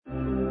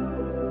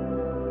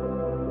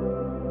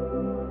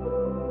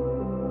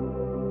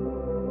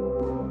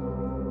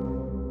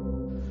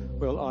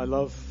I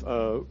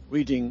love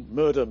reading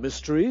murder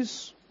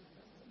mysteries.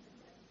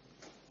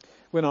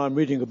 When I'm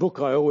reading a book,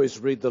 I always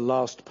read the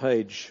last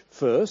page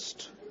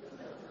first,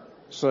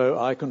 so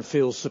I can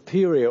feel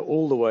superior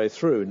all the way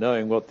through,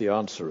 knowing what the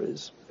answer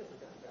is.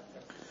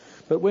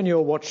 But when you're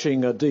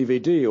watching a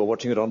DVD or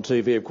watching it on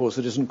TV, of course,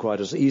 it isn't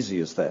quite as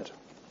easy as that.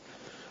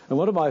 And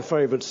one of my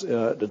favourite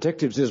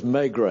detectives is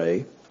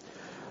Maigret,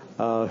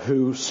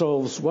 who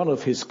solves one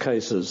of his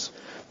cases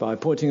by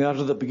pointing out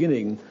at the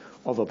beginning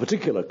of a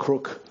particular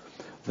crook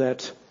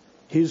that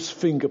his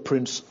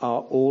fingerprints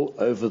are all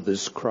over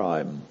this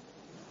crime.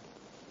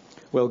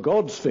 Well,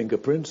 God's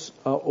fingerprints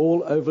are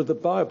all over the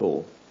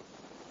Bible.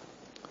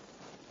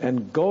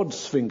 And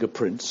God's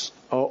fingerprints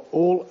are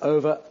all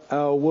over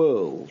our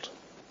world.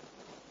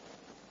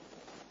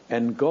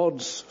 And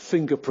God's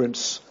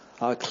fingerprints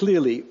are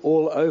clearly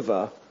all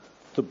over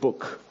the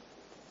book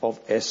of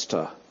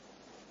Esther.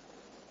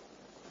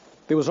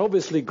 There was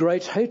obviously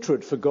great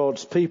hatred for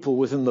God's people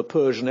within the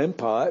Persian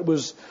Empire. It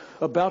was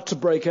about to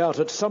break out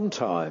at some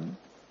time.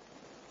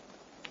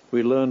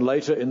 We learn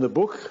later in the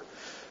book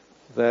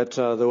that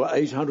there were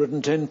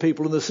 810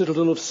 people in the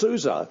citadel of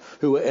Susa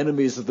who were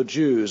enemies of the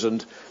Jews,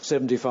 and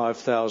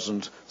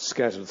 75,000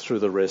 scattered through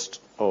the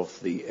rest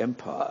of the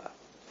empire.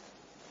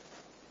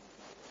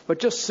 But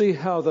just see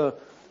how the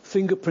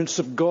fingerprints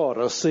of God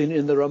are seen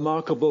in the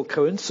remarkable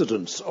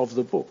coincidence of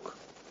the book.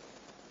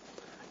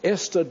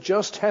 Esther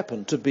just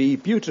happened to be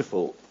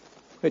beautiful.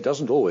 It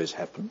doesn't always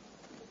happen.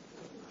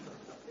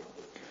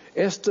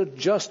 Esther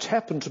just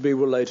happened to be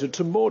related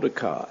to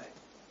Mordecai.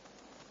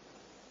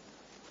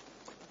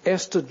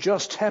 Esther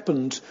just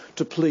happened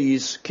to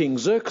please King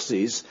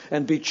Xerxes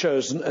and be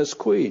chosen as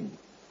queen.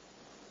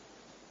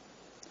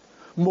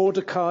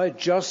 Mordecai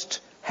just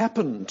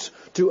happened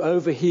to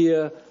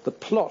overhear the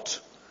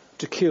plot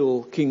to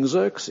kill King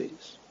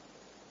Xerxes.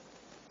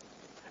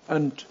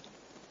 And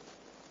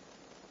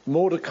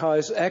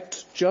Mordecai's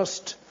act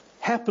just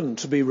happened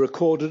to be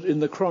recorded in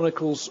the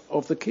Chronicles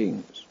of the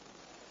Kings.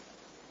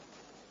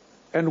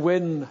 And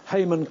when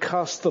Haman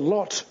cast the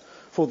lot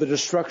for the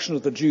destruction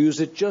of the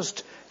Jews, it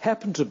just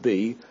happened to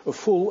be a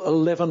full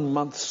 11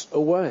 months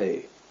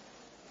away.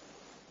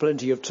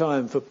 Plenty of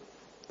time for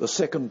the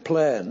second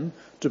plan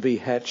to be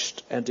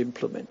hatched and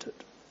implemented.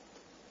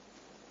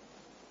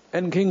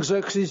 And King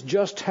Xerxes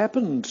just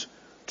happened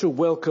to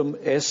welcome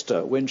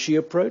Esther when she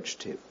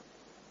approached him.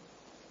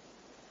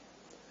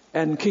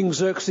 And King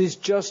Xerxes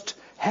just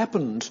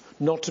happened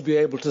not to be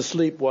able to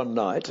sleep one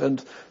night and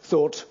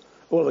thought,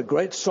 well, a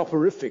great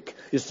soporific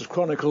is the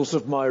Chronicles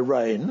of my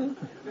reign.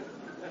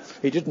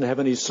 He didn't have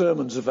any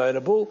sermons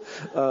available,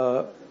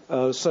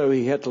 so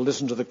he had to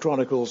listen to the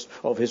Chronicles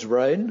of his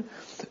reign.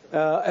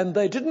 And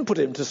they didn't put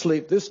him to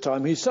sleep this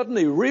time. He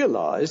suddenly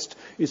realised,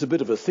 he's a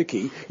bit of a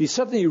thickie, he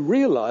suddenly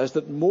realised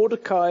that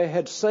Mordecai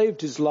had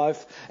saved his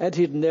life and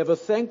he'd never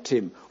thanked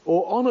him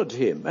or honoured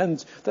him.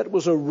 And that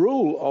was a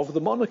rule of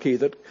the monarchy,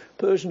 that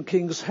Persian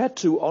kings had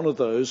to honour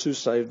those who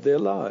saved their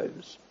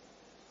lives.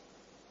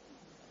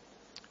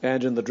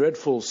 And in the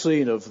dreadful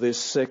scene of this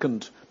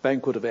second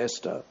banquet of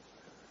Esther,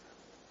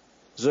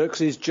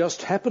 Xerxes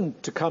just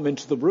happened to come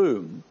into the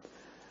room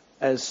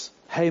as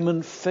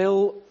Haman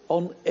fell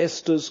on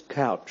Esther's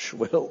couch.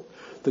 Well,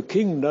 the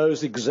king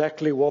knows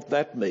exactly what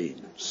that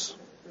means.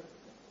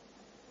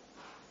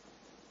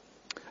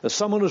 As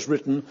someone has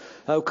written,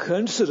 how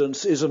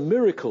coincidence is a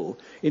miracle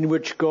in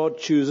which God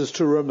chooses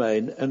to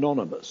remain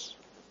anonymous.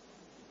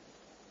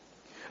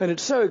 And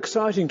it's so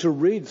exciting to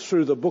read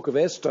through the book of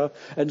Esther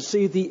and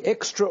see the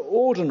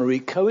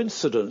extraordinary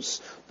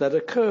coincidence that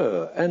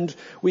occur. And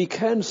we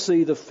can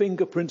see the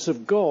fingerprints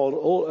of God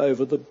all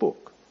over the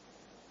book.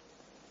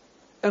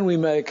 And we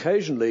may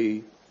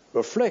occasionally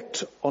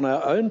reflect on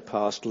our own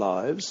past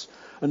lives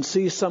and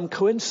see some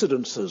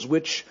coincidences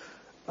which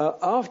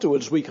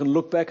afterwards we can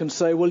look back and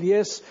say, well,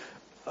 yes,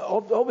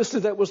 obviously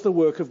that was the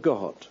work of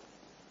God.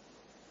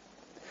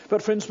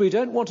 But friends, we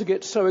don't want to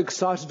get so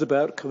excited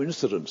about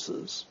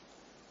coincidences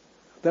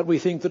that we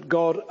think that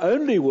God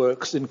only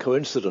works in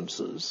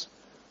coincidences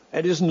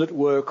and isn't at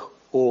work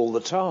all the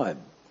time.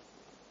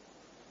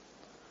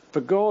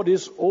 For God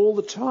is all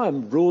the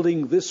time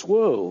ruling this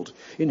world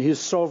in his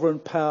sovereign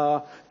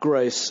power,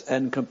 grace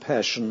and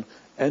compassion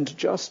and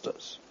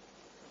justice.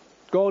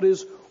 God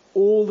is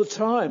all the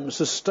time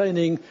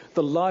sustaining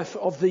the life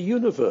of the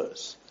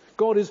universe.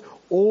 God is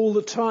all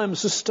the time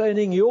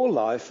sustaining your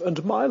life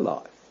and my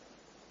life.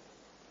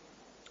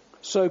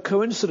 So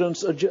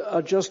coincidences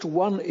are just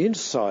one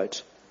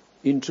insight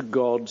into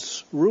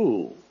God's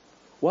rule,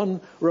 one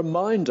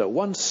reminder,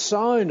 one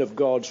sign of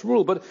God's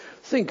rule. But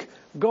think,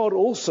 God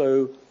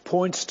also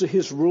points to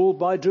his rule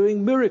by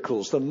doing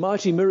miracles, the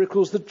mighty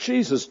miracles that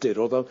Jesus did,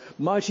 or the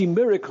mighty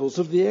miracles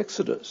of the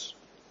Exodus.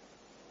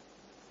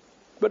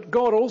 But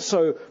God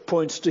also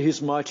points to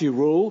his mighty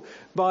rule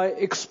by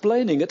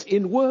explaining it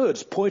in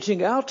words,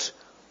 pointing out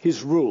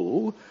his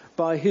rule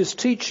by his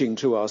teaching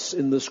to us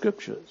in the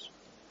Scriptures.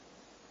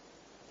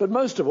 But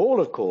most of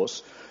all, of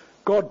course,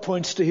 God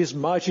points to his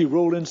mighty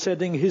rule in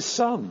sending his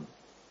Son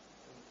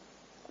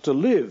to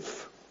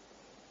live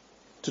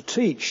to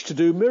teach, to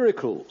do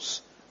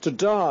miracles, to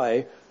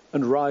die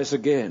and rise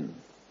again.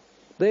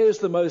 There's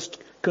the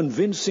most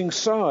convincing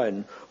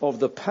sign of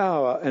the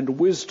power and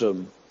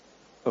wisdom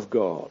of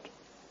God.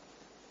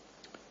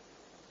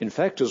 In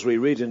fact, as we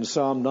read in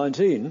Psalm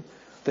 19,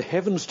 the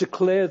heavens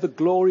declare the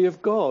glory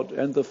of God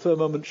and the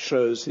firmament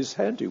shows his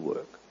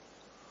handiwork.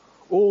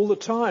 All the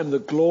time the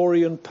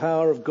glory and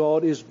power of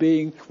God is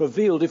being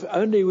revealed, if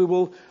only we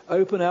will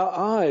open our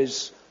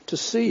eyes to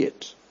see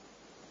it.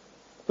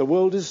 The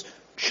world is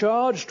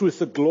charged with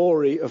the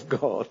glory of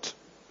God,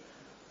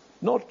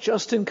 not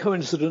just in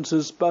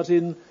coincidences, but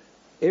in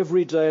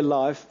everyday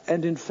life,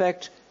 and in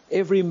fact,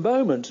 every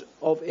moment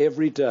of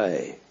every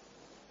day.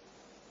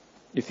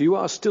 If you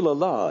are still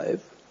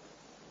alive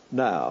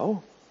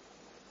now,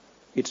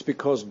 it's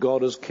because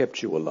God has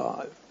kept you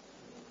alive.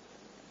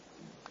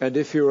 And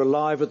if you're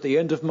alive at the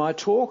end of my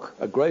talk,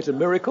 a greater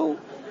miracle,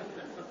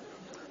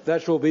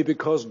 that will be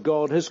because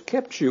God has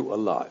kept you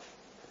alive.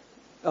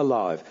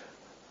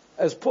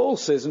 As Paul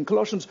says in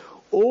Colossians,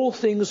 all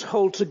things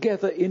hold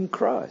together in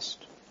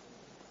Christ.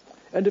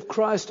 And if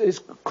Christ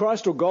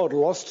or God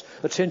lost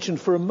attention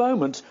for a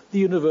moment, the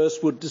universe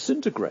would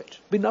disintegrate,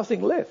 be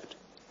nothing left.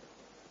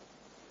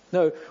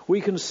 No,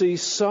 we can see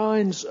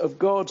signs of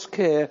God's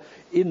care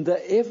in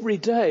the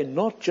everyday,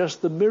 not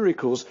just the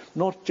miracles,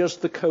 not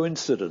just the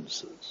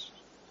coincidences.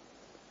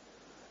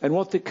 And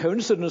what the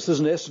coincidences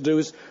in Esther do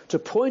is to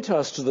point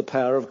us to the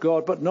power of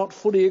God, but not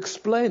fully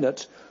explain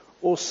it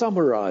or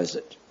summarize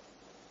it.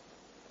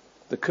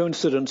 The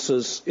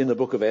coincidences in the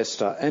book of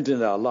Esther and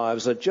in our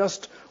lives are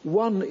just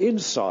one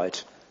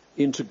insight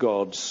into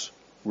God's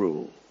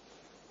rule.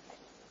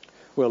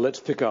 Well, let's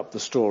pick up the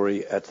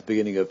story at the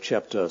beginning of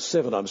chapter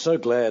 7. I'm so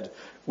glad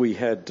we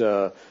had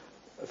 5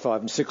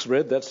 and 6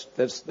 read.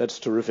 That's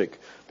terrific,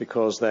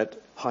 because that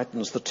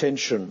heightens the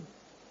tension.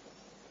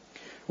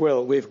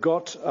 Well, we've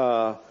got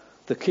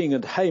the king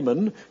and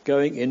Haman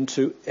going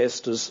into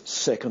Esther's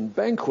second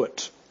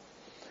banquet.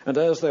 And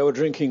as they were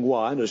drinking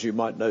wine, as you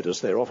might notice,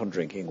 they're often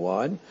drinking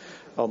wine,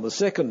 on the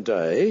second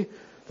day,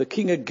 the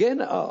king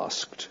again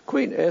asked,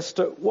 Queen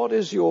Esther, what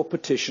is your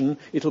petition?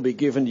 It'll be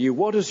given you.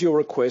 What is your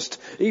request?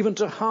 Even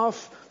to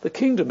half the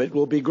kingdom it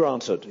will be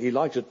granted. He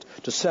liked it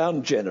to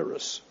sound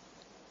generous.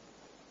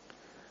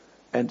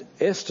 And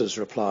Esther's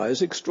reply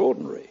is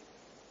extraordinary.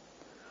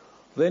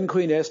 Then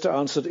Queen Esther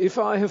answered, if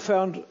I have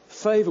found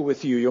favour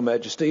with you, your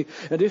majesty,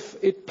 and if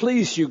it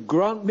please you,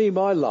 grant me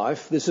my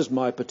life, this is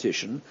my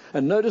petition.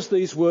 And notice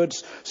these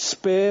words,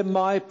 spare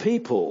my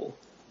people,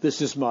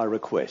 this is my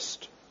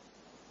request.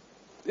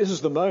 This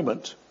is the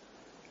moment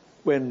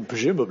when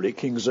presumably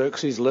King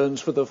Xerxes learns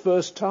for the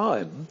first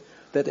time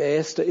that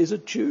Esther is a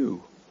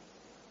Jew.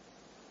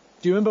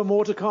 Do you remember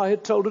Mordecai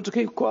had told her to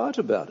keep quiet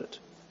about it?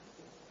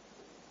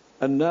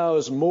 And now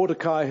as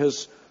Mordecai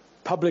has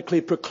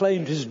publicly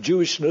proclaimed his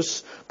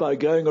Jewishness by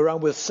going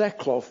around with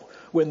sackcloth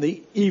when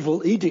the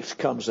evil edict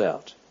comes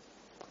out,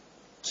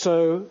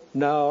 so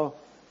now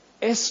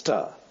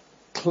Esther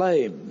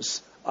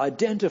claims,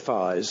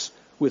 identifies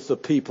with the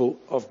people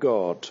of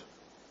God.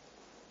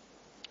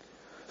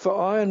 For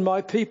I and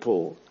my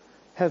people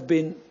have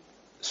been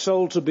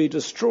sold to be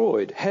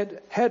destroyed.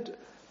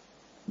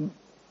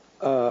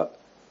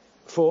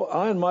 For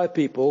I and my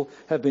people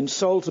have been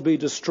sold to be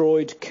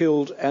destroyed,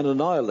 killed and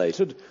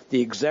annihilated,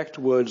 the exact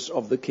words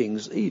of the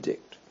king's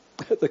edict.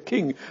 The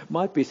king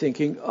might be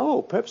thinking,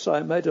 perhaps I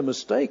made a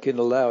mistake in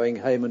allowing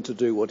Haman to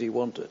do what he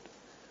wanted.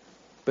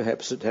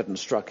 Perhaps it hadn't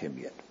struck him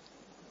yet.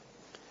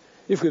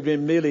 If we'd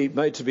been merely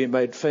made to be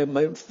made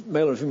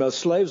male and female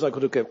slaves, I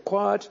could have kept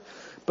quiet.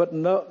 But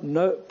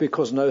no,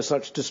 because no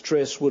such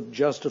distress would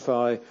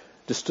justify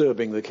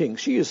disturbing the king.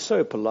 She is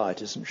so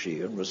polite, isn't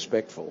she, and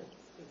respectful.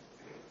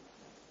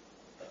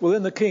 Well,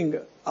 then the king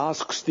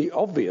asks the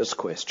obvious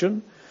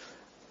question,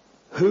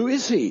 who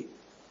is he?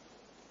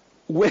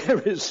 Where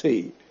is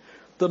he?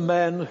 The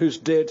man who's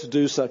dared to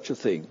do such a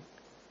thing.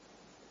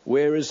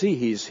 Where is he?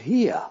 He's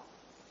here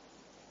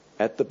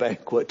at the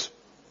banquet.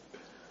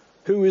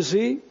 Who is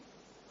he?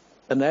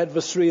 An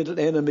adversary and an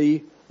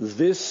enemy,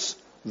 this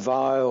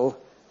vile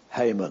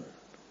Haman.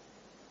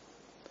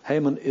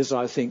 Haman is,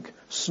 I think,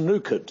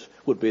 snookered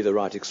would be the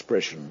right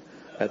expression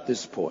at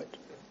this point.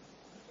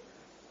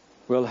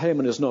 Well,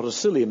 Haman is not a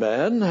silly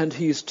man, and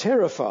he's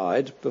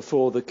terrified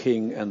before the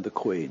king and the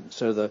queen.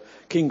 So the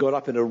king got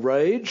up in a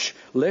rage,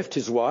 left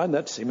his wine.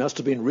 He must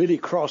have been really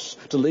cross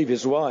to leave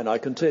his wine, I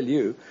can tell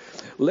you.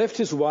 Left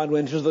his wine,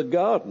 went into the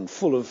garden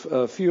full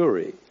of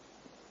fury.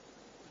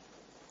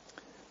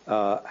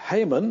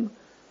 Haman,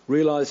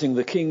 realizing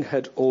the king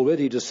had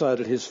already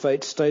decided his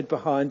fate, stayed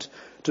behind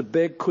to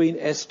beg Queen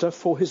Esther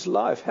for his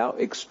life. How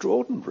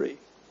extraordinary.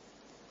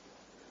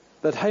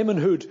 That Haman,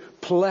 who'd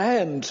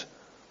planned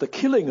the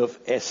killing of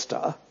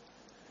Esther,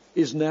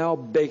 is now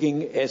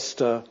begging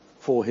Esther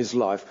for his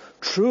life.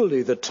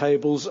 Truly the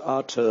tables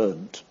are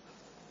turned.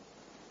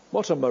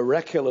 What a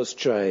miraculous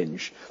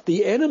change.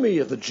 The enemy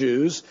of the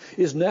Jews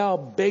is now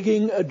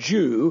begging a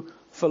Jew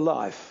for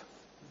life.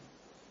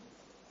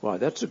 Why,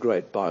 that's a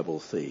great Bible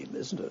theme,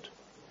 isn't it?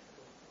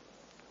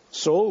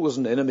 Saul was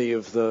an enemy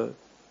of the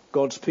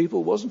God's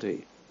people, wasn't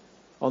he?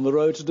 On the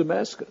road to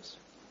Damascus.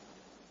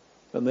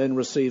 And then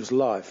receives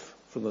life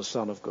from the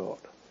Son of God.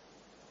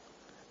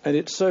 And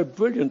it's so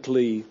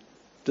brilliantly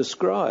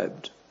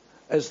described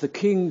as the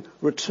king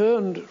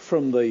returned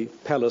from the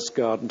palace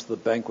garden to the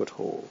banquet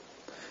hall.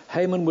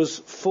 Haman was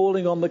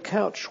falling on the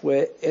couch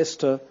where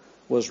Esther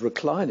was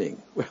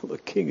reclining. Well, the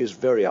king is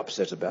very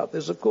upset about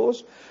this, of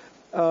course.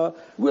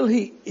 Will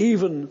he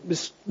even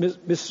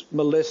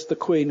molest the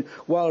queen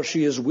while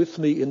she is with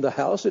me in the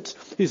house? It's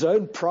his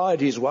own pride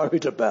he's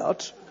worried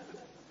about.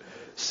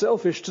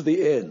 Selfish to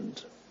the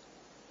end.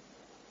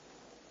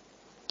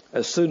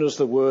 As soon as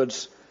the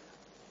words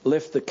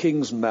left the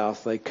king's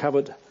mouth, they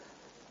covered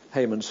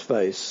Haman's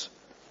face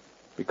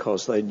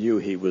because they knew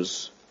he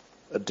was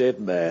a dead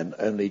man,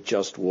 only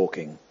just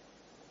walking.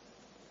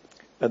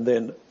 And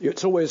then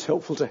it's always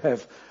helpful to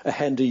have a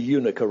handy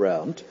eunuch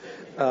around.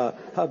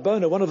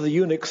 Harbona, one of the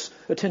eunuchs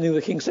attending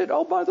the king, said,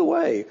 "Oh, by the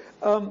way,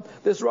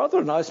 there's rather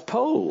a nice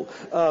pole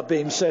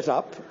being set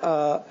up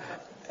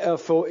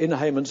in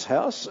Haman's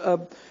house.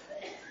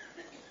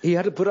 He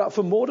had to put up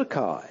for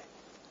Mordecai."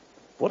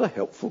 What a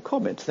helpful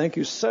comment. Thank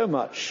you so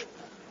much.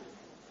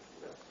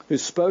 Who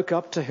spoke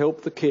up to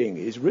help the king.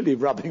 He's really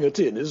rubbing it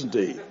in, isn't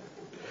he?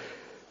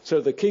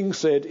 So the king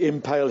said,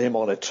 "Impale him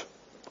on it."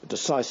 A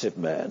decisive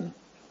man.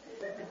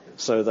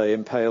 So they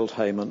impaled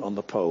Haman on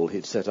the pole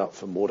he'd set up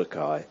for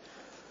Mordecai,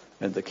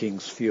 and the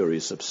king's fury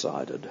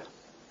subsided.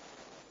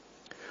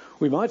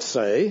 We might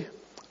say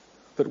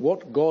that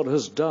what God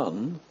has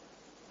done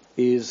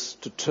is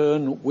to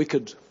turn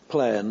wicked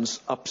plans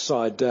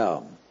upside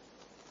down.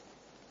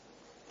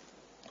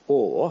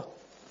 Or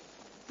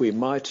we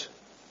might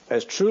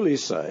as truly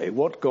say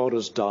what God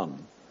has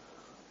done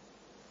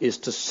is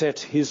to set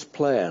his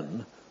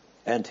plan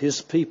and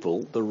his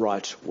people the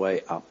right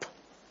way up.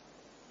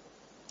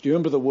 Do you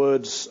remember the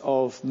words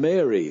of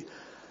Mary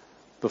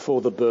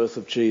before the birth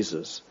of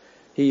Jesus?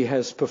 He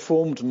has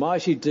performed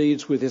mighty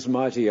deeds with his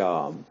mighty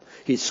arm.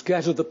 He's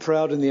scattered the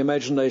proud in the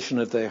imagination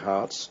of their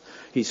hearts.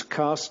 He's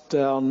cast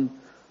down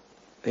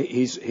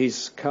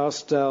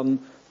the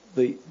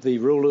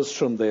rulers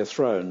from their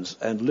thrones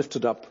and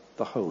lifted up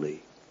the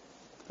holy.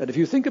 And if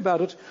you think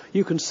about it,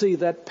 you can see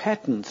that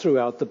pattern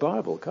throughout the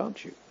Bible,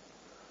 can't you?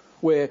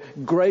 Where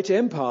great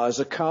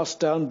empires are cast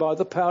down by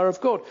the power of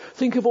God.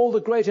 Think of all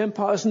the great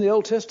empires in the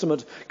Old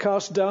Testament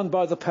cast down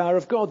by the power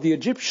of God. The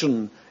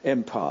Egyptian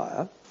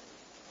Empire,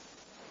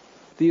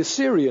 the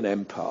Assyrian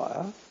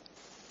Empire,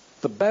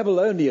 the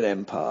Babylonian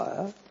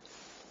Empire,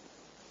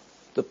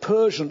 the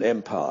Persian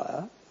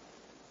Empire,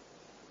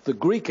 the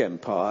Greek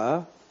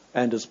Empire,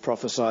 and as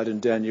prophesied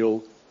in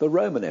Daniel, the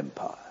Roman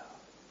Empire.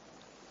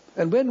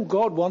 And when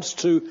God wants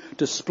to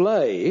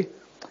display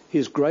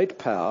his great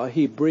power,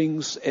 he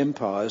brings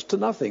empires to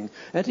nothing.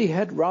 And he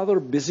had rather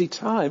a busy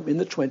time in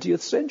the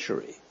 20th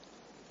century.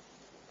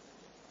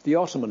 The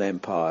Ottoman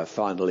Empire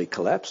finally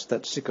collapsed,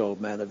 that sick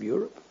old man of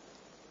Europe.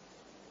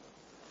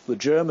 The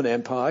German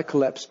Empire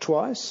collapsed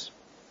twice,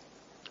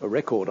 a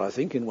record, I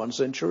think, in one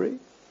century.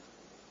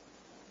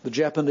 The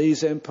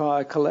Japanese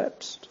Empire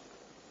collapsed.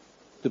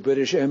 The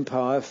British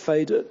Empire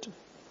faded.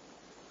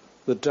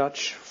 The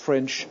Dutch,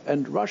 French,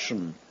 and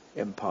Russian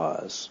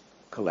empires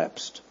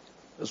collapsed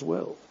as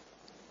well.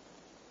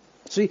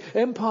 See,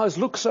 empires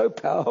look so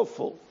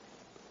powerful.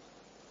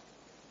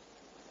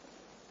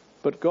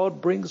 But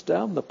God brings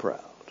down the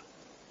proud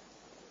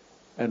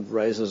and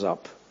raises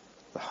up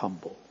the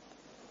humble.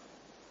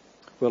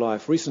 Well,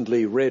 I've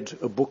recently read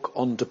a book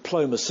on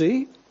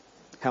diplomacy,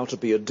 how to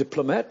be a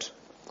diplomat,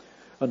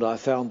 and I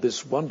found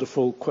this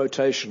wonderful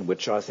quotation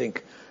which I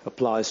think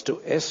applies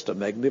to Esther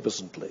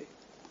magnificently.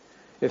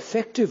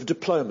 Effective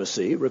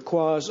diplomacy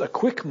requires a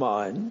quick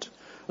mind,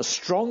 a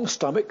strong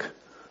stomach,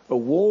 a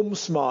warm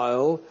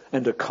smile,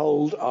 and a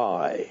cold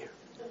eye.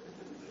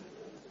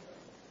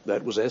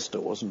 That was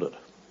Esther, wasn't it?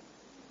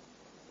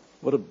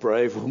 What a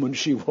brave woman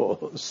she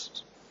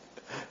was.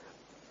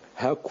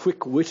 How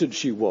quick-witted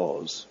she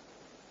was.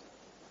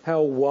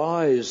 How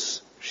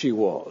wise she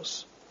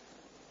was.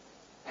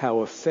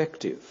 How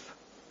effective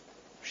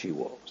she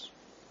was.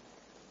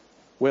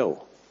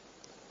 Well,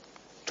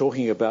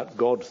 talking about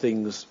God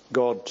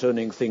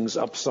turning things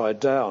upside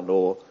down,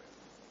 or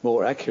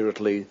more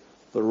accurately,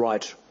 the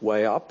right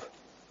way up.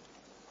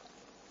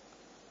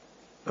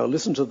 Now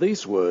listen to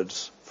these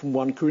words from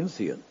 1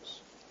 Corinthians.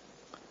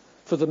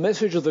 For the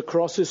message of the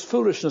cross is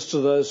foolishness to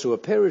those who are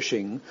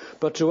perishing,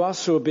 but to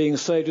us who are being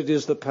saved it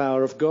is the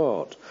power of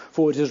God.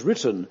 For it is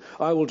written,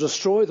 I will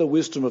destroy the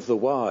wisdom of the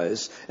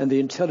wise, and the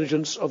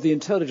intelligence of the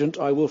intelligent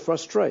I will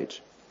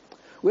frustrate.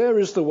 Where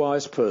is the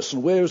wise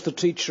person? Where is the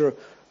teacher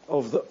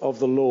of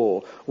the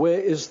law? Where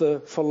is the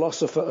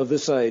philosopher of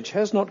this age?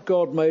 Has not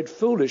God made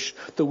foolish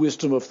the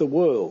wisdom of the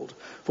world?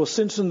 For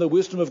since in the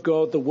wisdom of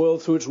God the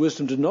world through its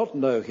wisdom did not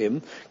know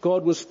him,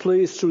 God was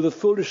pleased through the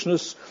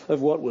foolishness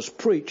of what was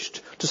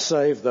preached to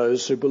save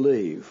those who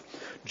believe.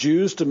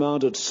 Jews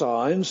demanded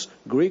signs,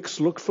 Greeks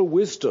looked for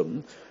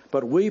wisdom,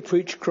 but we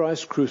preach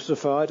Christ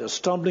crucified, a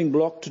stumbling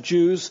block to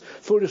Jews,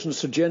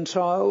 foolishness to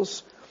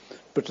Gentiles.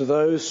 But to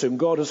those whom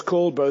God has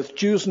called, both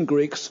Jews and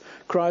Greeks,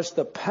 Christ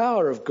the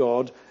power of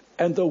God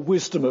and the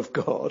wisdom of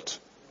God.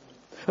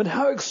 And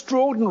how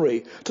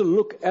extraordinary to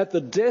look at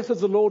the death of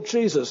the Lord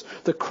Jesus,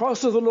 the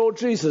cross of the Lord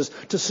Jesus,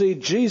 to see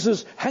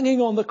Jesus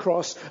hanging on the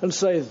cross and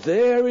say,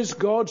 there is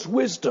God's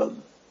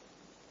wisdom.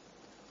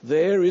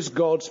 There is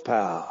God's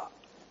power.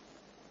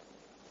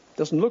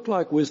 Doesn't look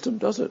like wisdom,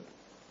 does it?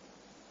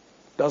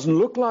 Doesn't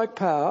look like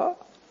power,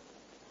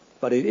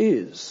 but it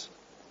is.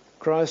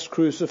 Christ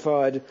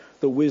crucified,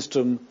 the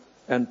wisdom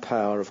and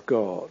power of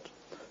God.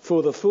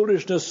 For the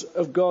foolishness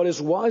of God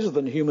is wiser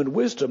than human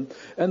wisdom,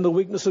 and the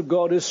weakness of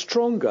God is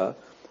stronger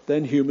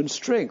than human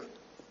strength.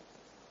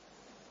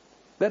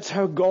 That's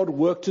how God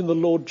worked in the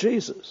Lord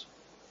Jesus.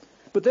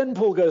 But then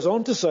Paul goes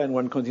on to say in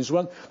 1 Corinthians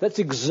 1, that's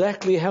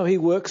exactly how he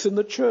works in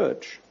the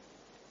church.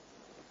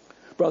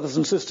 Brothers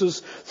and sisters,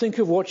 think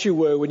of what you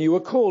were when you were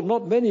called.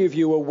 Not many of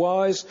you were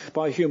wise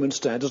by human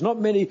standards, not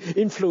many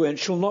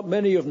influential, not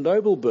many of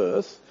noble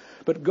birth.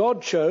 But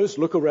God chose,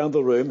 look around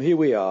the room, here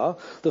we are,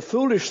 the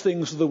foolish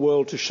things of the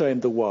world to shame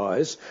the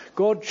wise.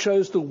 God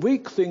chose the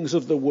weak things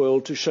of the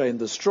world to shame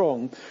the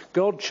strong.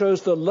 God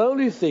chose the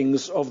lowly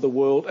things of the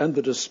world and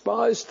the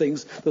despised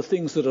things, the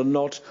things that are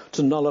not,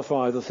 to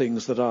nullify the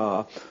things that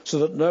are, so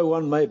that no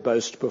one may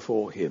boast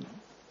before him.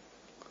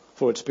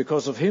 For it's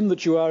because of him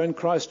that you are in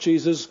Christ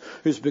Jesus,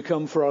 who's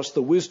become for us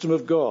the wisdom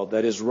of God,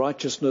 that is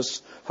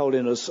righteousness,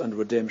 holiness and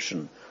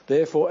redemption.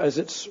 Therefore, as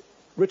it's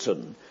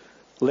written,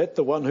 let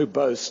the one who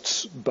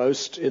boasts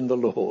boast in the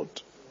Lord.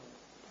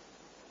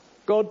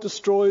 God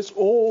destroys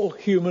all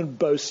human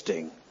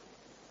boasting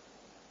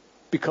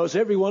because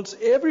he wants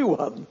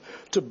everyone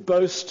to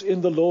boast in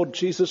the Lord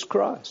Jesus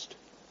Christ.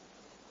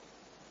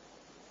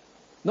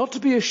 Not to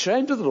be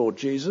ashamed of the Lord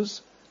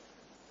Jesus,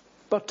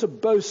 but to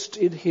boast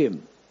in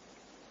him,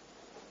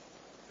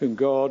 whom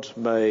God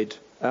made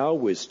our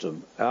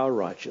wisdom, our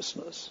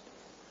righteousness,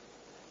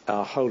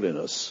 our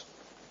holiness,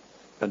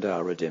 and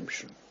our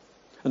redemption.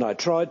 And I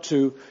tried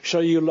to show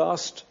you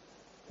last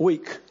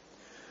week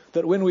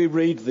that when we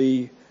read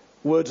the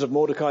words of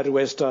Mordecai to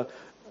Esther,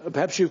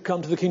 perhaps you've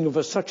come to the kingdom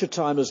for such a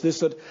time as this,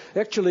 that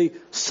actually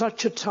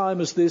such a time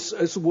as this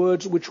is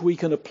words which we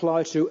can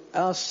apply to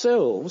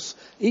ourselves,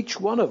 each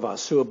one of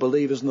us who are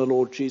believers in the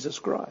Lord Jesus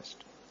Christ.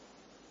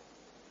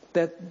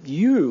 That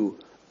you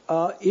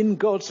are in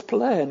God's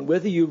plan,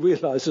 whether you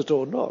realize it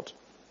or not.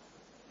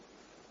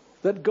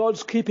 That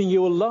God's keeping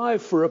you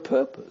alive for a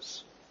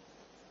purpose.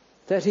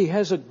 That he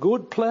has a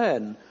good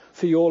plan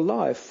for your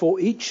life, for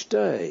each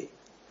day.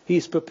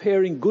 He's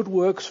preparing good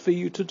works for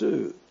you to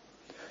do.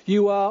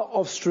 You are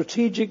of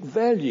strategic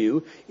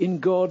value in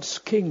God's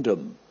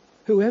kingdom,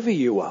 whoever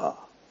you are.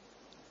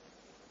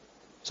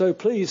 So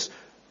please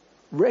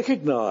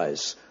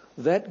recognize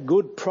that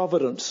good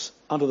providence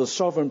under the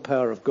sovereign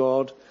power of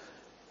God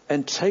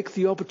and take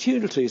the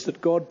opportunities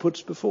that God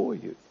puts before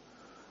you.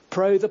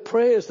 Pray the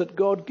prayers that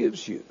God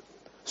gives you.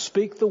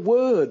 Speak the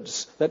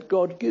words that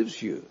God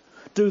gives you.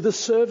 Do the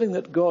serving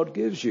that God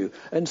gives you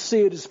and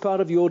see it as part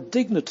of your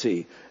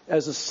dignity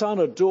as a son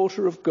or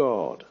daughter of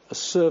God, a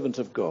servant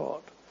of God,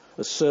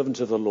 a servant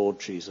of the Lord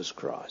Jesus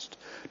Christ.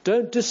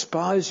 Don't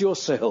despise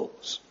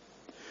yourselves.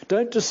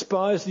 Don't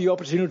despise the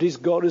opportunities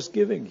God is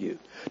giving you.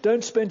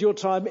 Don't spend your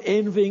time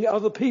envying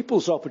other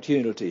people's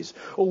opportunities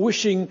or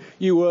wishing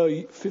you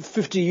were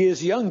 50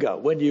 years younger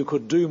when you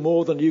could do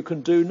more than you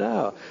can do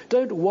now.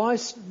 Don't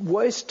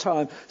waste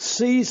time.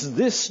 Seize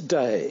this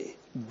day,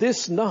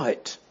 this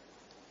night,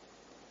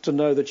 to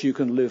know that you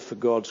can live for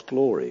God's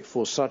glory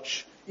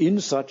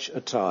in such a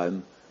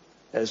time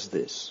as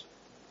this.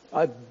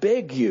 I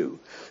beg you,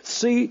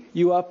 see,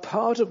 you are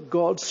part of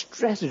God's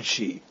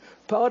strategy,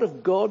 part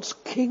of God's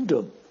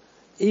kingdom,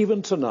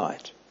 even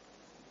tonight.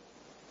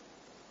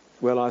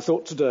 Well, I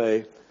thought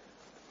today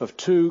of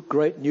two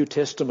great New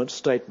Testament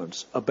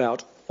statements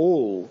about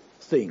all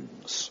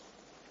things.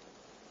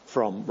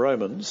 From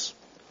Romans,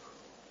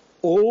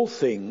 all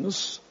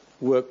things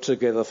work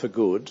together for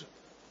good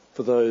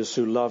for those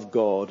who love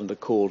God and are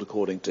called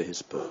according to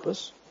his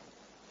purpose.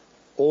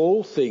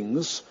 All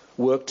things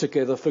work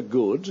together for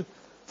good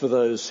for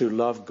those who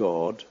love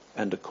God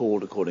and are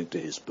called according to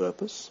his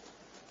purpose.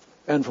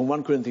 And from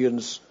 1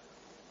 Corinthians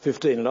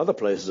 15 and other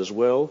places as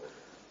well,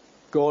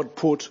 God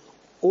put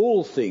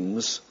all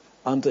things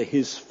under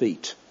his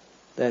feet,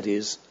 that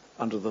is,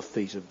 under the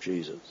feet of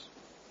Jesus.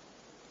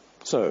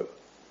 So,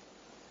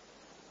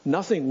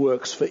 nothing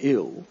works for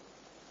ill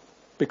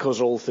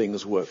because all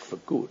things work for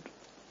good.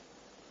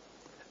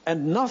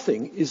 And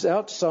nothing is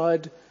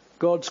outside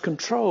God's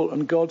control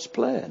and God's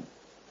plan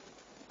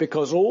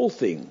because all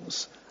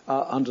things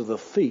are under the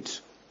feet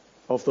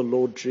of the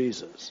Lord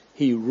Jesus.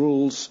 He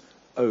rules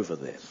over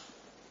them.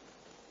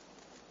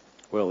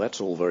 Well, that's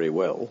all very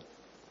well.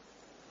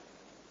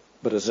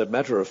 But as a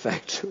matter of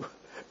fact,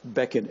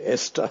 back in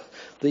Esther,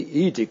 the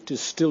edict is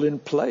still in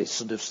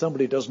place. And if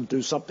somebody doesn't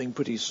do something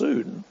pretty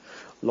soon,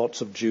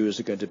 lots of Jews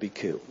are going to be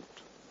killed.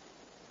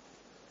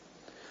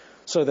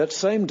 So that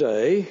same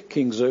day,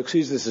 King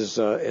Xerxes, this is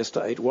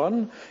Esther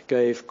 8:1,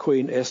 gave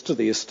Queen Esther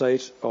the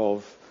estate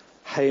of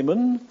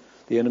Haman,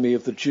 the enemy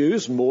of the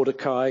Jews.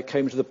 Mordecai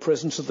came to the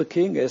presence of the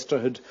king. Esther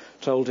had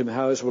told him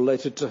how he was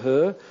related to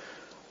her.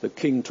 The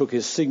king took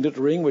his signet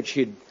ring, which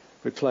he'd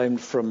reclaimed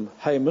from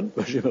Haman,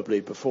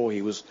 presumably before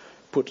he was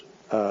put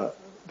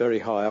very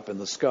high up in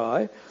the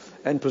sky,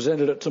 and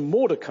presented it to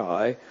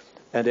Mordecai,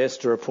 and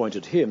Esther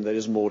appointed him, that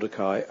is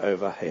Mordecai,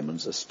 over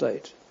Haman's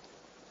estate.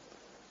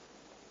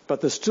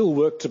 But there's still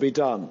work to be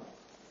done.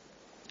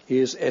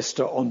 Here's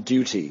Esther on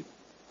duty.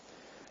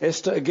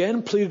 Esther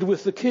again pleaded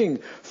with the king,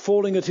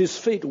 falling at his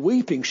feet,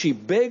 weeping. She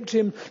begged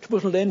him to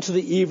put an end to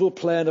the evil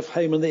plan of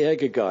Haman the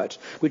Agagite,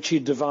 which he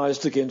had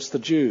devised against the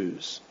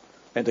Jews.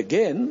 And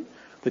again,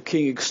 the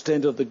king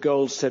extended the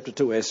gold scepter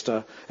to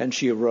Esther, and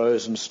she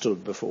arose and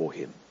stood before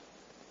him.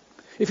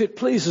 If it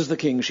pleases the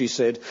king, she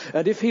said,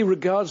 and if he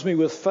regards me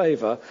with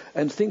favour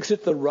and thinks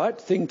it the right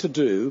thing to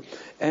do,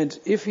 and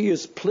if he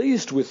is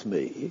pleased with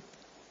me,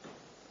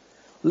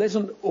 let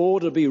an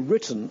order be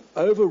written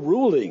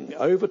overturning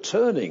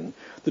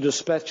the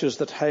dispatches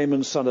that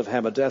Haman, son of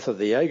Hammedatha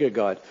the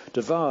Agagite,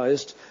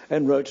 devised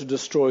and wrote to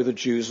destroy the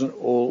Jews in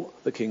all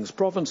the king's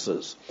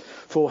provinces.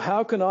 For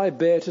how can I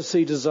bear to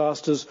see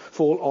disasters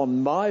fall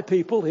on my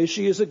people? Here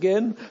she is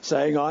again,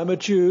 saying, I'm a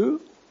Jew.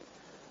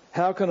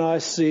 How can I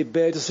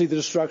bear to see the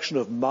destruction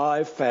of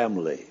my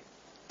family?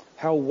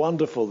 How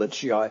wonderful that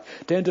she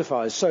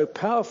identifies so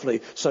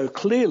powerfully, so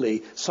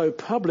clearly, so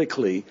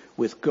publicly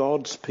with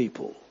God's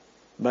people.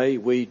 May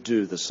we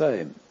do the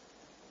same.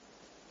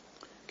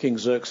 King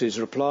Xerxes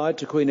replied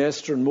to Queen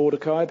Esther and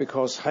Mordecai,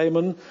 because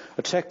Haman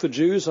attacked the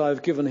Jews, I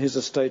have given his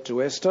estate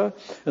to Esther,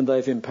 and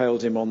they've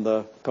impaled him on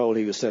the pole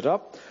he was set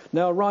up.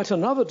 Now write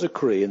another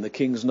decree in the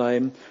king's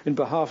name in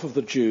behalf of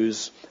the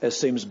Jews, as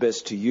seems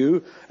best to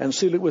you, and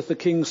seal it with the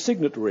king's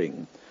signet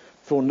ring.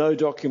 For no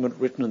document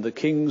written in the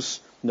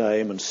king's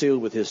name and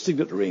sealed with his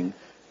signet ring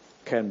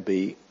can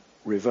be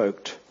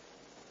revoked.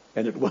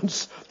 And at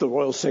once the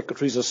royal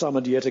secretaries are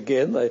summoned yet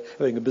again. They're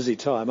having a busy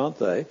time, aren't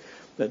they?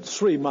 It's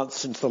 3 months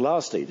since the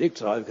last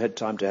edict. I've had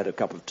time to have a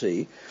cup of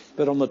tea.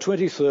 But on the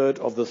 23rd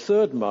of the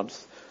third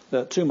month,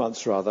 2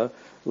 months rather,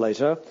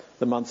 later,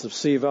 the month of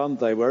Sivan,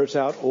 they wrote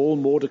out all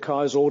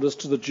Mordecai's orders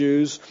to the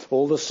Jews,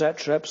 all the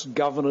satraps,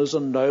 governors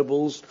and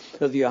nobles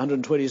of the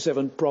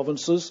 127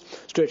 provinces,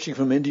 stretching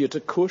from India to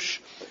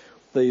Kush.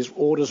 These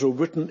orders were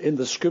written in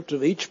the script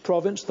of each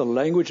province, the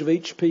language of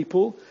each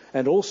people,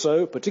 and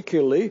also,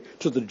 particularly,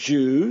 to the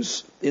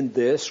Jews in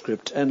their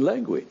script and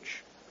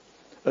language.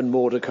 And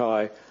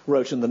Mordecai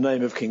wrote in the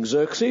name of King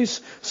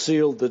Xerxes,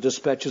 sealed the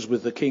dispatches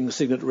with the king's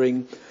signet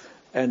ring,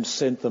 and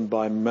sent them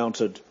by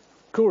mounted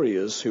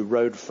couriers who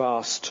rode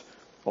fast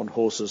on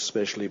horses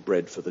specially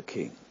bred for the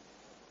king.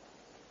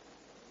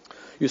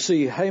 You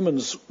see,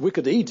 Haman's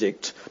wicked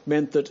edict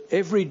meant that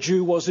every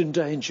Jew was in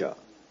danger.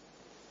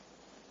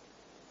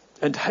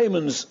 And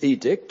Haman's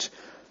edict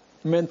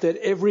meant that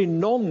every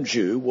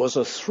non-Jew was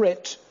a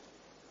threat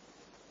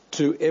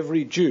to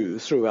every Jew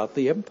throughout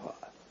the empire.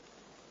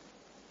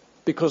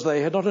 Because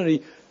they had not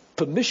only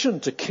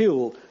permission to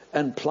kill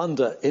and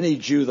plunder any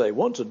Jew they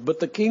wanted, but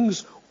the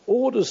king's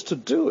orders to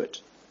do it.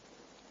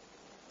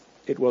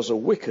 It was a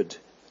wicked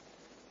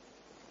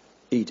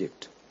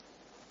edict.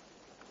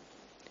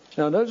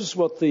 Now notice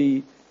what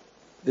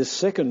this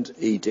second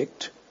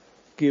edict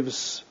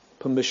gives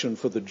permission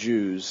for the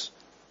Jews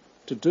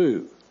to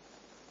do.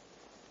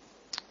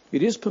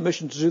 It is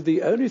permission to do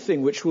the only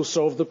thing which will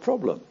solve the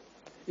problem.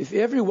 If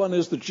everyone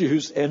is the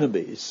Jews'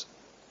 enemies,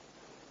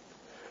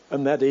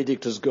 and that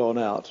edict has gone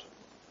out,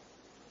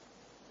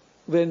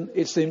 then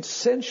it's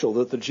essential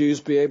that the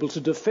Jews be able to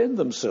defend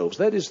themselves.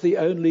 That is the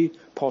only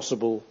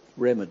possible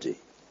remedy.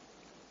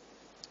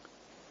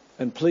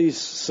 And please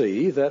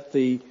see that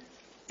the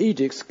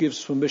edict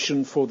gives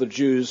permission for the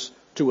Jews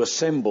to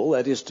assemble,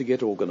 that is to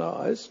get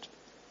organised.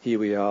 Here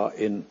we are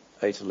in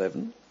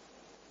 811.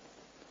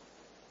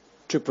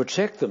 To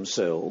protect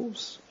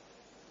themselves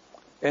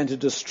and to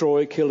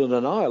destroy, kill and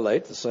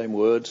annihilate, the same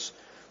words,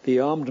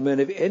 the armed men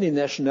of any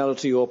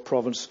nationality or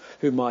province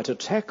who might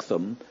attack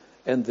them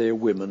and their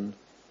women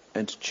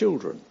and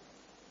children.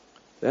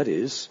 That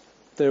is,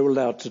 they're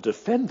allowed to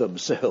defend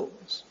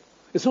themselves.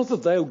 It's not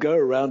that they'll go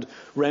around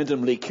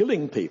randomly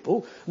killing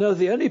people. No,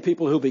 the only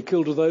people who'll be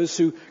killed are those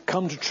who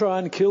come to try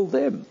and kill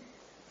them.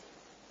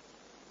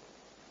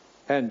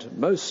 And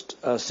most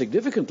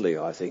significantly,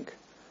 I think,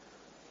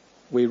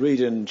 we read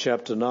in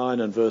chapter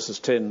 9 and verses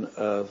 10,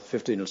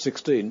 15 and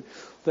 16,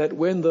 that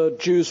when the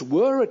Jews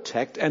were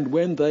attacked and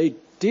when they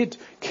did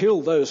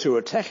kill those who were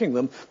attacking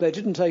them, they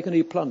didn't take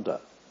any plunder.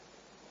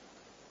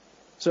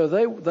 So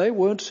they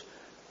weren't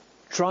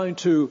trying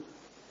to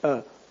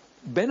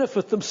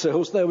benefit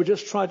themselves, they were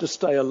just trying to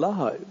stay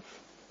alive,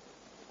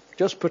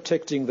 just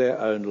protecting their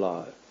own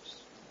lives.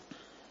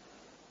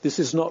 This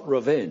is not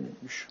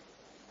revenge.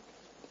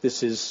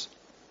 This is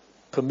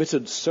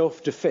permitted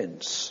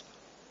self-defence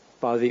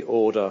by the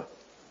order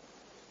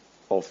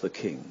of the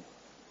king.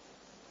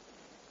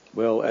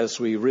 Well, as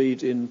we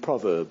read in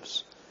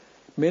Proverbs,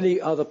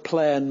 many are the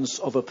plans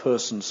of a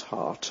person's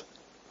heart,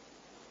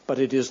 but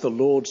it is the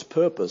Lord's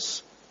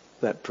purpose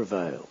that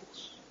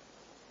prevails.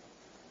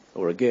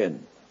 Or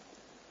again,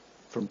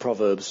 from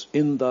Proverbs,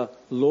 in the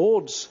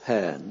Lord's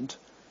hand,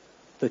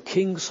 the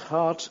king's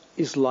heart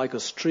is like a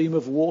stream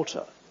of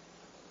water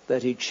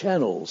that he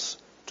channels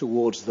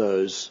towards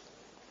those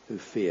who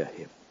fear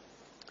him.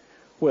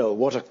 Well,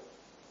 what a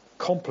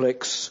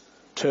complex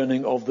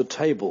turning of the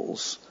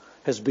tables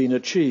has been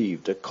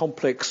achieved, a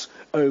complex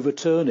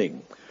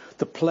overturning.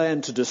 The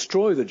plan to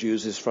destroy the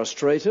Jews is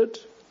frustrated.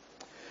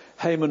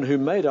 Haman, who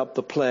made up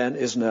the plan,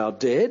 is now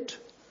dead.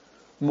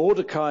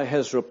 Mordecai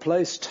has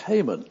replaced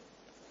Haman,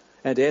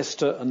 and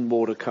Esther and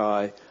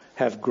Mordecai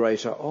have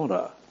greater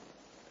honour,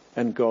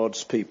 and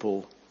God's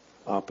people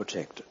are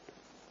protected.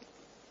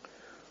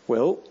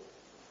 Well,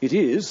 it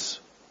is,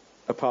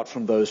 apart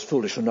from those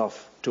foolish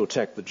enough to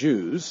attack the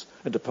Jews,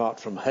 and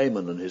apart from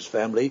Haman and his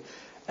family,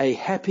 a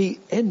happy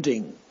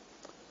ending,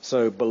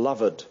 so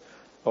beloved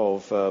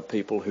of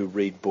people who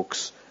read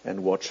books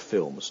and watch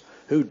films.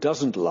 Who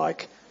doesn't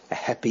like a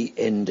happy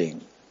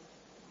ending?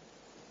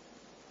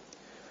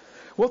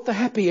 What the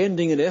happy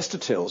ending in Esther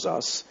tells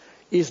us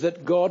is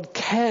that God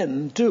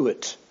can do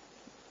it.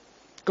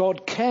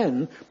 God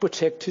can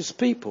protect his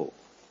people.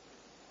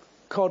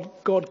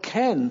 God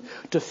can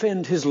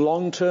defend his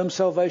long-term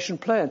salvation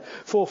plan.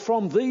 For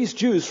from these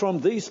Jews,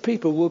 from these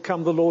people will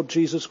come the Lord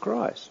Jesus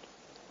Christ,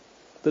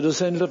 the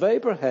descendant of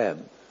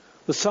Abraham,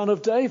 the son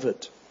of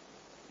David.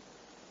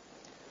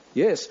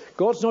 Yes,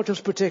 God's not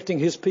just protecting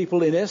his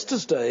people in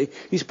Esther's day,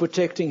 he's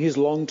protecting his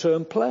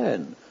long-term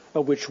plan,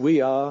 of which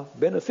we are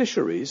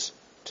beneficiaries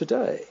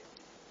today.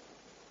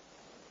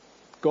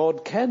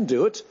 God can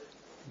do it.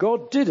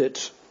 God did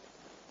it.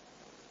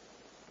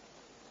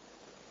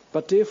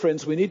 But, dear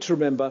friends, we need to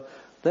remember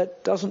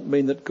that doesn't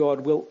mean that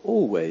God will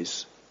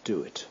always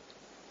do it.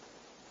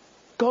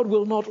 God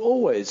will not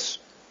always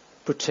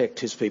protect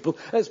his people.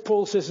 As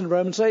Paul says in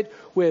Romans 8,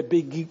 we're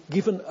being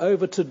given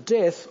over to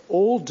death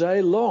all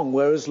day long,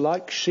 whereas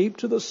like sheep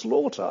to the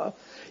slaughter,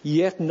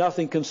 yet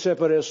nothing can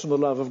separate us from the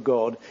love of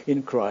God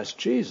in Christ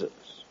Jesus.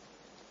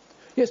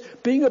 Yes,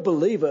 being a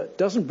believer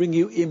doesn't bring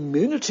you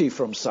immunity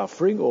from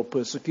suffering or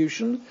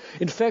persecution.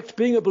 In fact,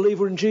 being a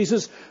believer in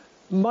Jesus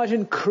might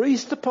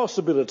increase the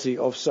possibility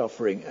of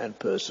suffering and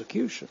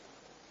persecution.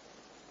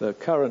 The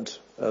current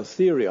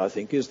theory, I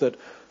think, is that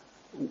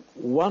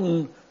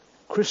one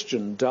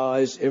Christian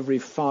dies every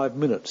 5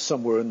 minutes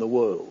somewhere in the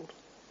world.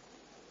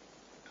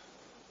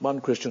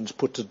 One Christian's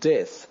put to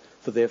death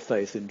for their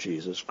faith in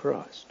Jesus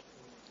Christ.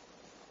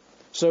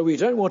 So we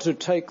don't want to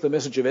take the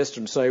message of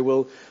Esther and say,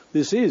 well,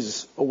 this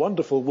is a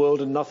wonderful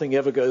world and nothing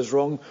ever goes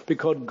wrong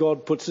because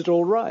God puts it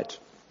all right.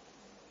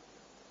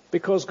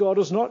 Because God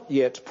has not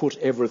yet put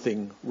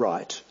everything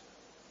right.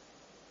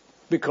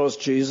 Because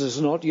Jesus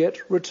has not yet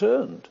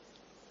returned.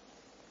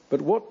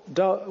 But what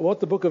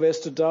the book of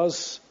Esther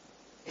does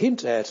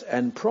hint at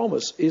and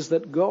promise is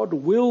that God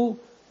will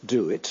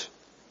do it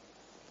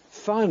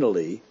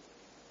finally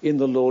in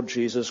the Lord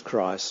Jesus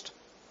Christ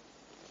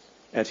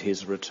at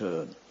his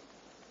return.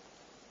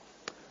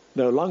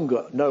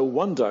 No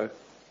wonder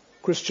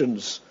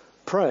Christians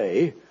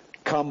pray,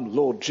 "Come,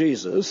 Lord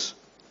Jesus,"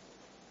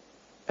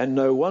 and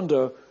no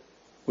wonder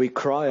we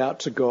cry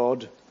out to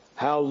God,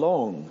 "How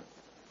long,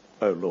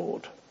 O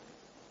Lord?"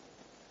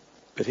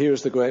 But here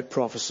is the great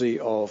prophecy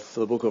of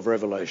the book of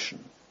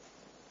Revelation.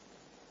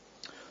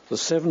 The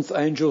seventh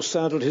angel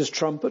sounded his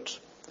trumpet,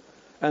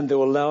 and there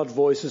were loud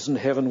voices in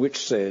heaven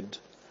which said,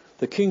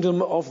 "The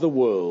kingdom of the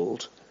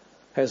world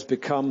has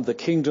become the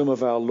kingdom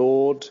of our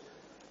Lord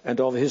and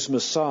of his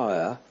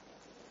Messiah,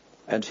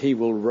 and he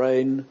will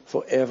reign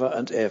forever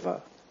and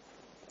ever."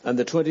 And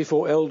the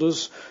 24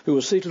 elders who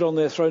were seated on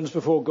their thrones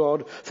before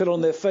God fell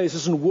on their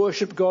faces and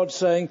worshipped God,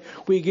 saying,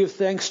 "We give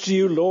thanks to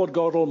you, Lord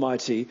God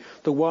Almighty,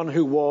 the one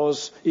who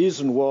was, is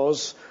and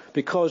was,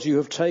 because you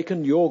have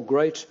taken your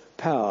great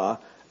power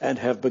and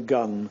have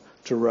begun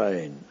to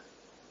reign."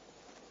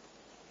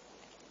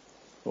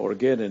 Or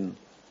again in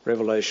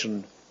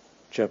Revelation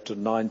chapter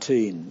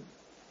 19.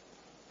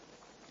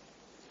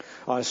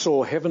 I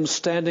saw heaven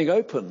standing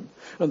open,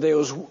 and there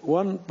was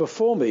one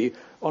before me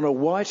on a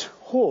white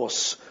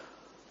horse,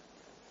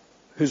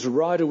 whose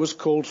rider was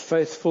called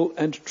Faithful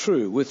and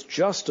True. With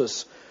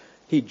justice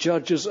he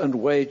judges and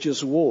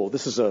wages war.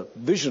 This is a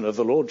vision of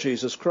the Lord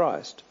Jesus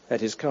Christ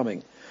at his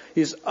coming.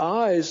 His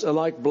eyes are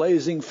like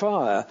blazing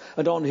fire,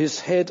 and on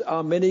his head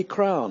are many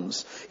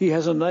crowns. He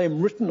has a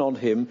name written on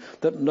him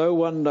that no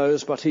one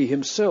knows but he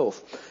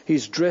himself.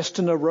 He's dressed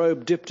in a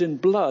robe dipped in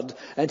blood,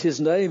 and his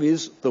name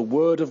is the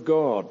Word of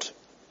God.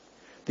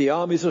 The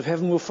armies of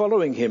heaven were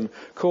following him,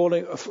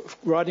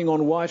 riding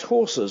on white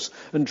horses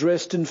and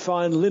dressed in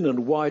fine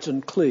linen, white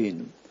and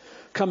clean.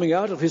 Coming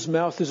out of his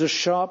mouth is a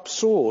sharp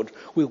sword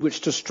with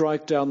which to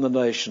strike down the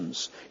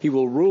nations. He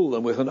will rule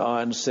them with an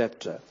iron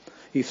scepter.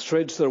 He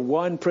threads the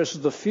winepress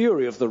of the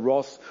fury of the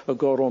wrath of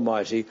God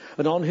Almighty,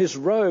 and on his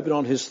robe and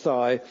on his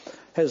thigh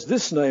has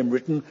this name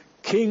written,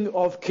 King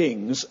of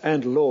Kings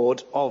and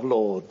Lord of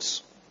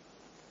Lords.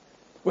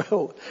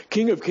 Well,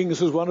 King of Kings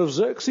was one of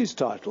Xerxes'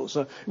 titles.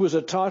 It was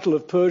a title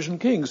of Persian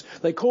kings.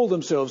 They called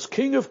themselves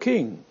King of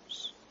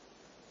Kings.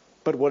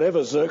 But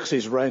whatever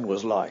Xerxes' reign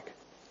was like,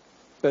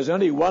 there's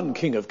only one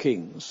King of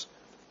Kings,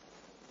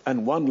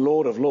 and one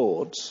Lord of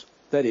lords,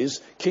 that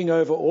is, King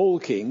over all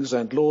kings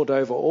and Lord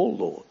over all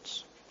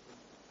lords.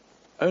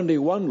 Only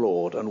one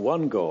Lord and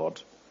one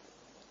God,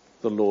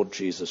 the Lord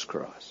Jesus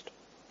Christ.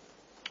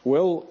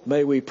 Well,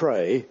 may we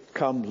pray,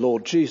 come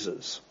Lord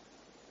Jesus.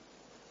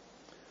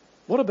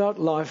 What about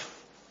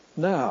life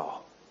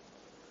now?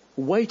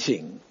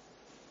 Waiting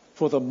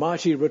for the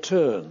mighty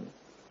return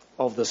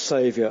of the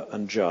Saviour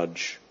and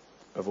Judge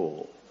of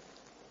all.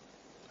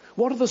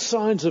 What are the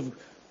signs of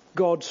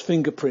God's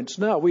fingerprints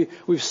now?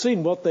 We've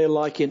seen what they're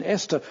like in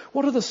Esther.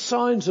 What are the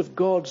signs of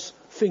God's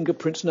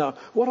fingerprints now?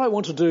 What I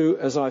want to do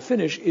as I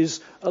finish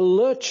is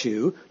alert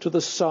you to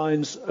the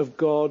signs of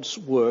God's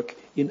work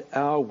in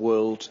our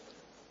world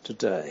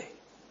today.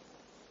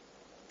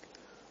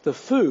 The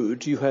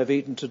food you have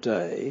eaten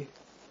today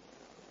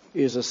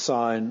is a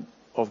sign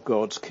of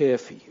God's care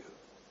for you.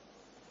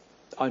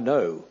 I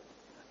know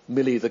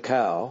Millie the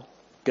cow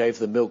gave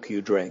the milk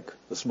you drank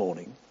this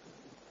morning,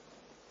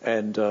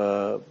 and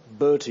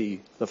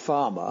Bertie the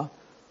farmer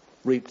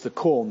reaped the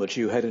corn that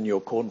you had in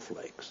your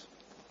cornflakes.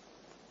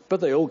 But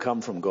they all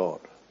come from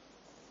God.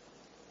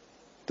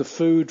 The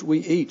food we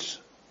eat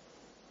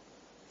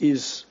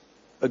is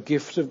a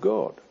gift of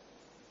God.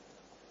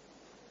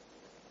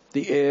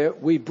 The air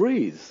we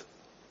breathe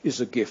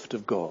is a gift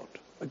of God,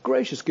 a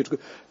gracious gift.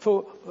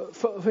 For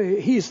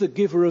He is the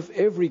giver of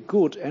every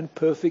good and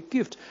perfect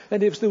gift.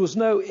 And if there was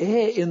no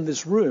air in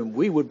this room,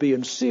 we would be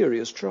in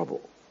serious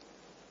trouble.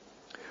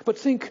 But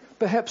think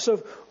perhaps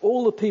of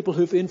all the people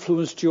who've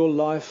influenced your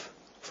life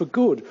for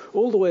good,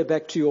 all the way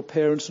back to your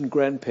parents and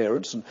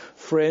grandparents and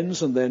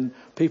friends, and then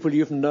people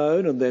you've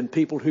known, and then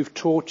people who've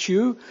taught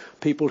you,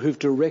 people who've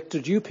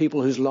directed you,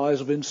 people whose lives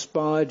have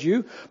inspired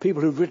you,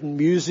 people who've written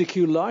music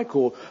you like,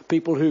 or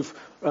people who've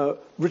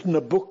written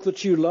a book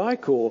that you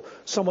like, or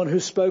someone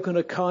who's spoken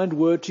a kind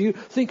word to you.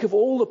 Think of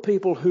all the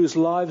people whose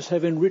lives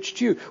have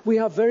enriched you. We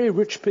are very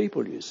rich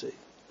people, you see.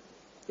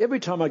 Every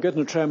time I get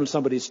in a tram and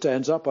somebody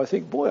stands up, I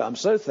think, boy, I'm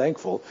so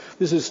thankful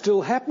this is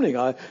still happening.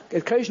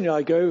 Occasionally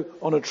I go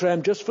on a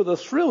tram just for the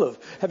thrill of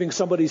having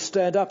somebody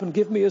stand up and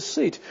give me a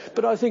seat.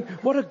 But I think,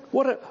 what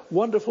a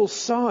wonderful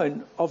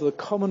sign of the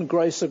common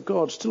grace of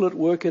God still at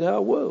work in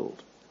our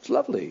world. It's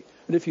lovely.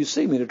 And if you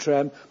see me in a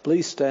tram,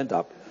 please stand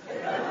up.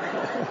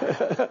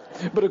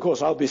 But of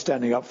course, I'll be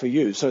standing up for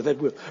you, so that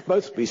we'll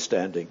both be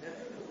standing.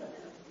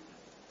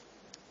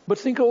 But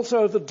think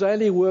also of the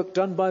daily work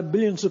done by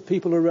millions of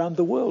people around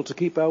the world to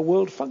keep our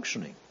world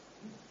functioning.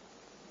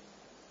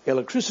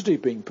 Electricity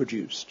being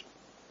produced,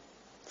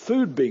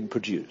 food being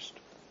produced,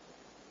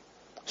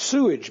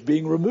 sewage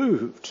being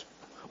removed.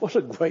 What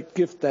a great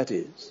gift that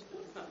is.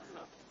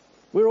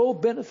 We're all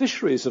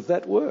beneficiaries of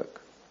that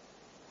work,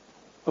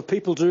 of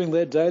people doing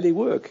their daily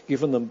work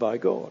given them by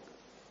God.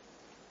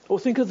 Or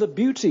think of the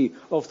beauty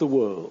of the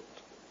world.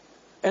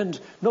 And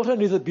not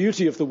only the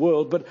beauty of the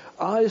world, but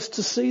eyes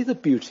to see the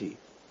beauty,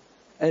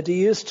 and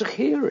ears to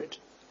hear it,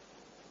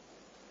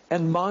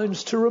 and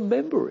minds to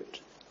remember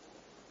it,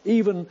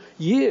 even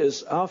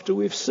years after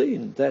we've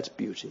seen that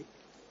beauty.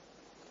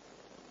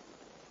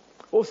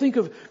 Or think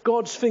of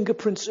God's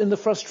fingerprints in the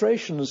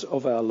frustrations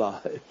of our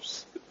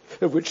lives,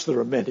 of which there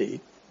are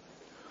many,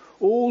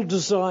 all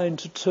designed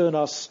to turn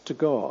us to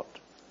God,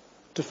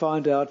 to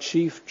find our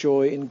chief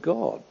joy in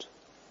God,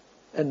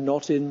 and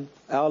not in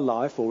our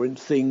life or in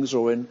things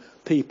or in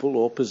people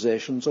or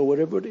possessions or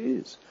whatever it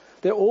is.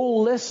 They're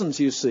all lessons,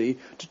 you see,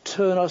 to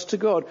turn us to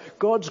God.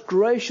 God's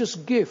gracious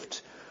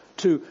gift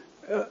to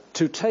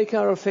take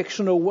our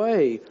affection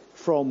away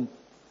from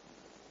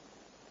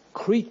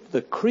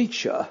the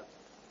creature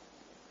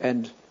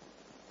and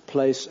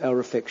place our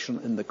affection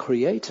in the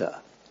Creator,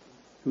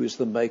 who is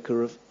the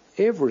maker of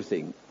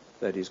everything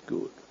that is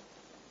good.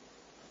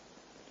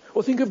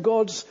 Or think of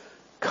God's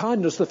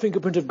kindness, the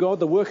fingerprint of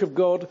God, the work of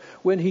God,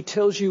 when He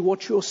tells you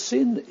what your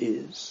sin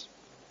is,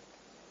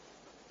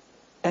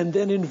 and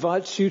then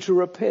invites you to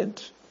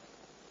repent,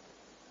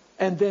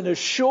 and then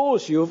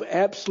assures you of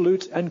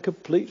absolute and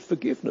complete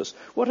forgiveness.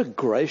 What a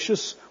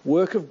gracious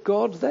work of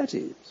God that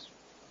is.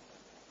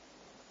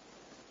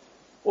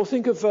 Or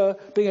think of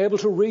being able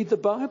to read the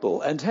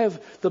Bible and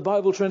have the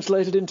Bible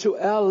translated into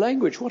our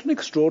language. What an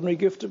extraordinary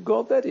gift of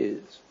God that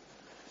is.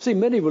 See,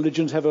 many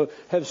religions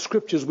have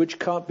scriptures which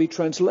can't be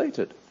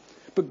translated.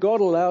 But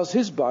God allows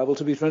His Bible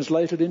to be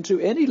translated into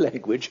any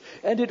language,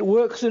 and it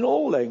works in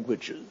all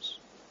languages.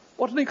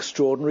 What an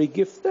extraordinary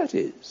gift that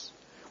is.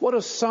 What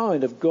a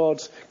sign of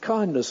God's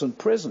kindness and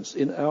presence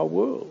in our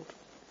world.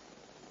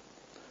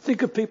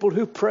 Think of people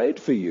who prayed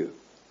for you.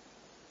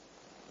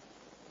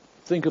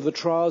 Think of the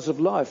trials of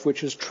life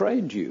which has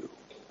trained you.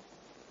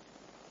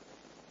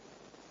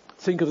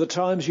 Think of the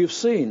times you've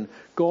seen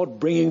God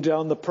bringing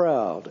down the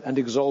proud and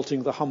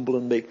exalting the humble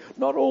and meek.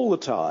 Not all the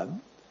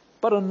time,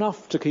 but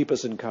enough to keep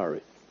us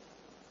encouraged.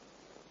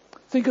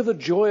 Think of the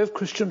joy of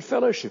Christian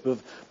fellowship,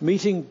 of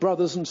meeting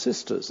brothers and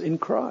sisters in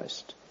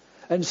Christ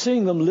and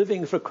seeing them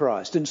living for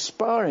Christ,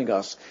 inspiring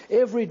us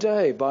every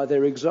day by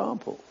their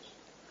examples.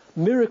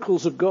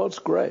 Miracles of God's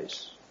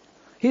grace.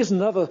 Here's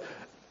another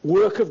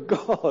work of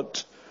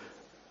God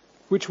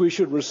which we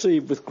should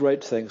receive with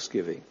great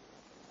thanksgiving.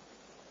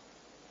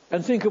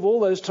 And think of all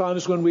those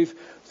times when we've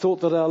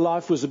thought that our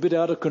life was a bit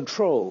out of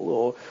control,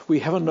 or we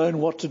haven't known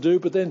what to do,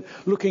 but then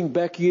looking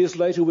back years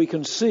later we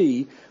can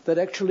see that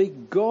actually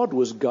God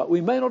was guiding.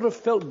 We may not have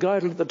felt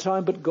guided at the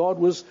time, but God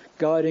was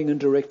guiding and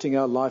directing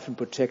our life and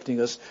protecting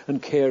us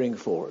and caring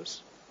for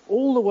us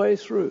all the way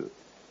through.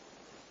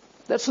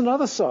 That's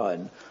another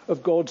sign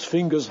of God's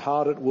fingers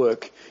hard at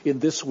work in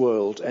this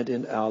world and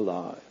in our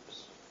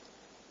lives.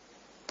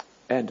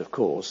 And, of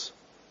course,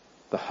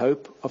 the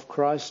hope of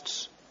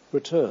Christ's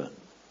return.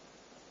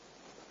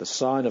 The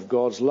sign of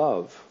God's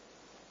love,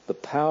 the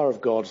power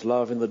of God's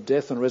love in the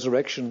death and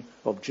resurrection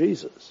of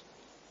Jesus.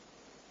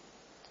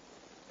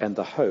 And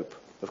the hope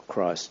of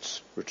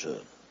Christ's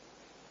return.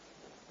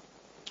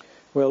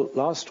 Well,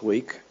 last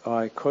week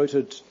I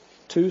quoted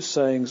two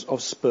sayings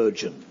of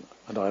Spurgeon,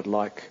 and I'd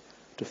like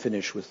to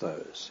finish with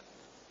those.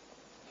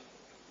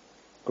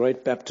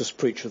 Great Baptist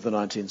preacher of the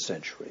 19th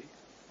century.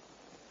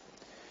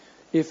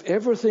 If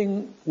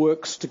everything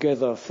works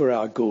together for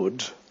our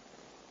good,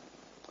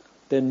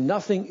 then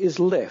nothing is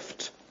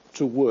left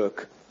to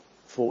work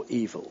for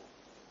evil.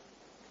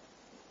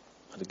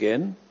 And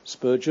again,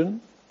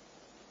 Spurgeon,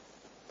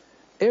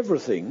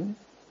 everything,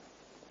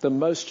 the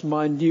most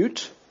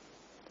minute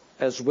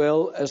as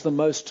well as the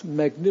most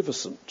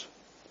magnificent,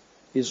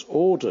 is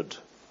ordered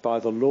by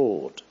the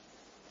Lord,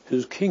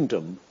 whose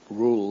kingdom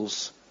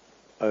rules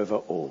over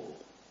all.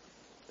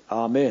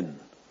 Amen.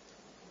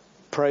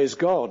 Praise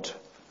God,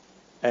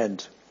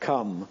 and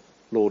come,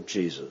 Lord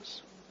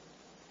Jesus.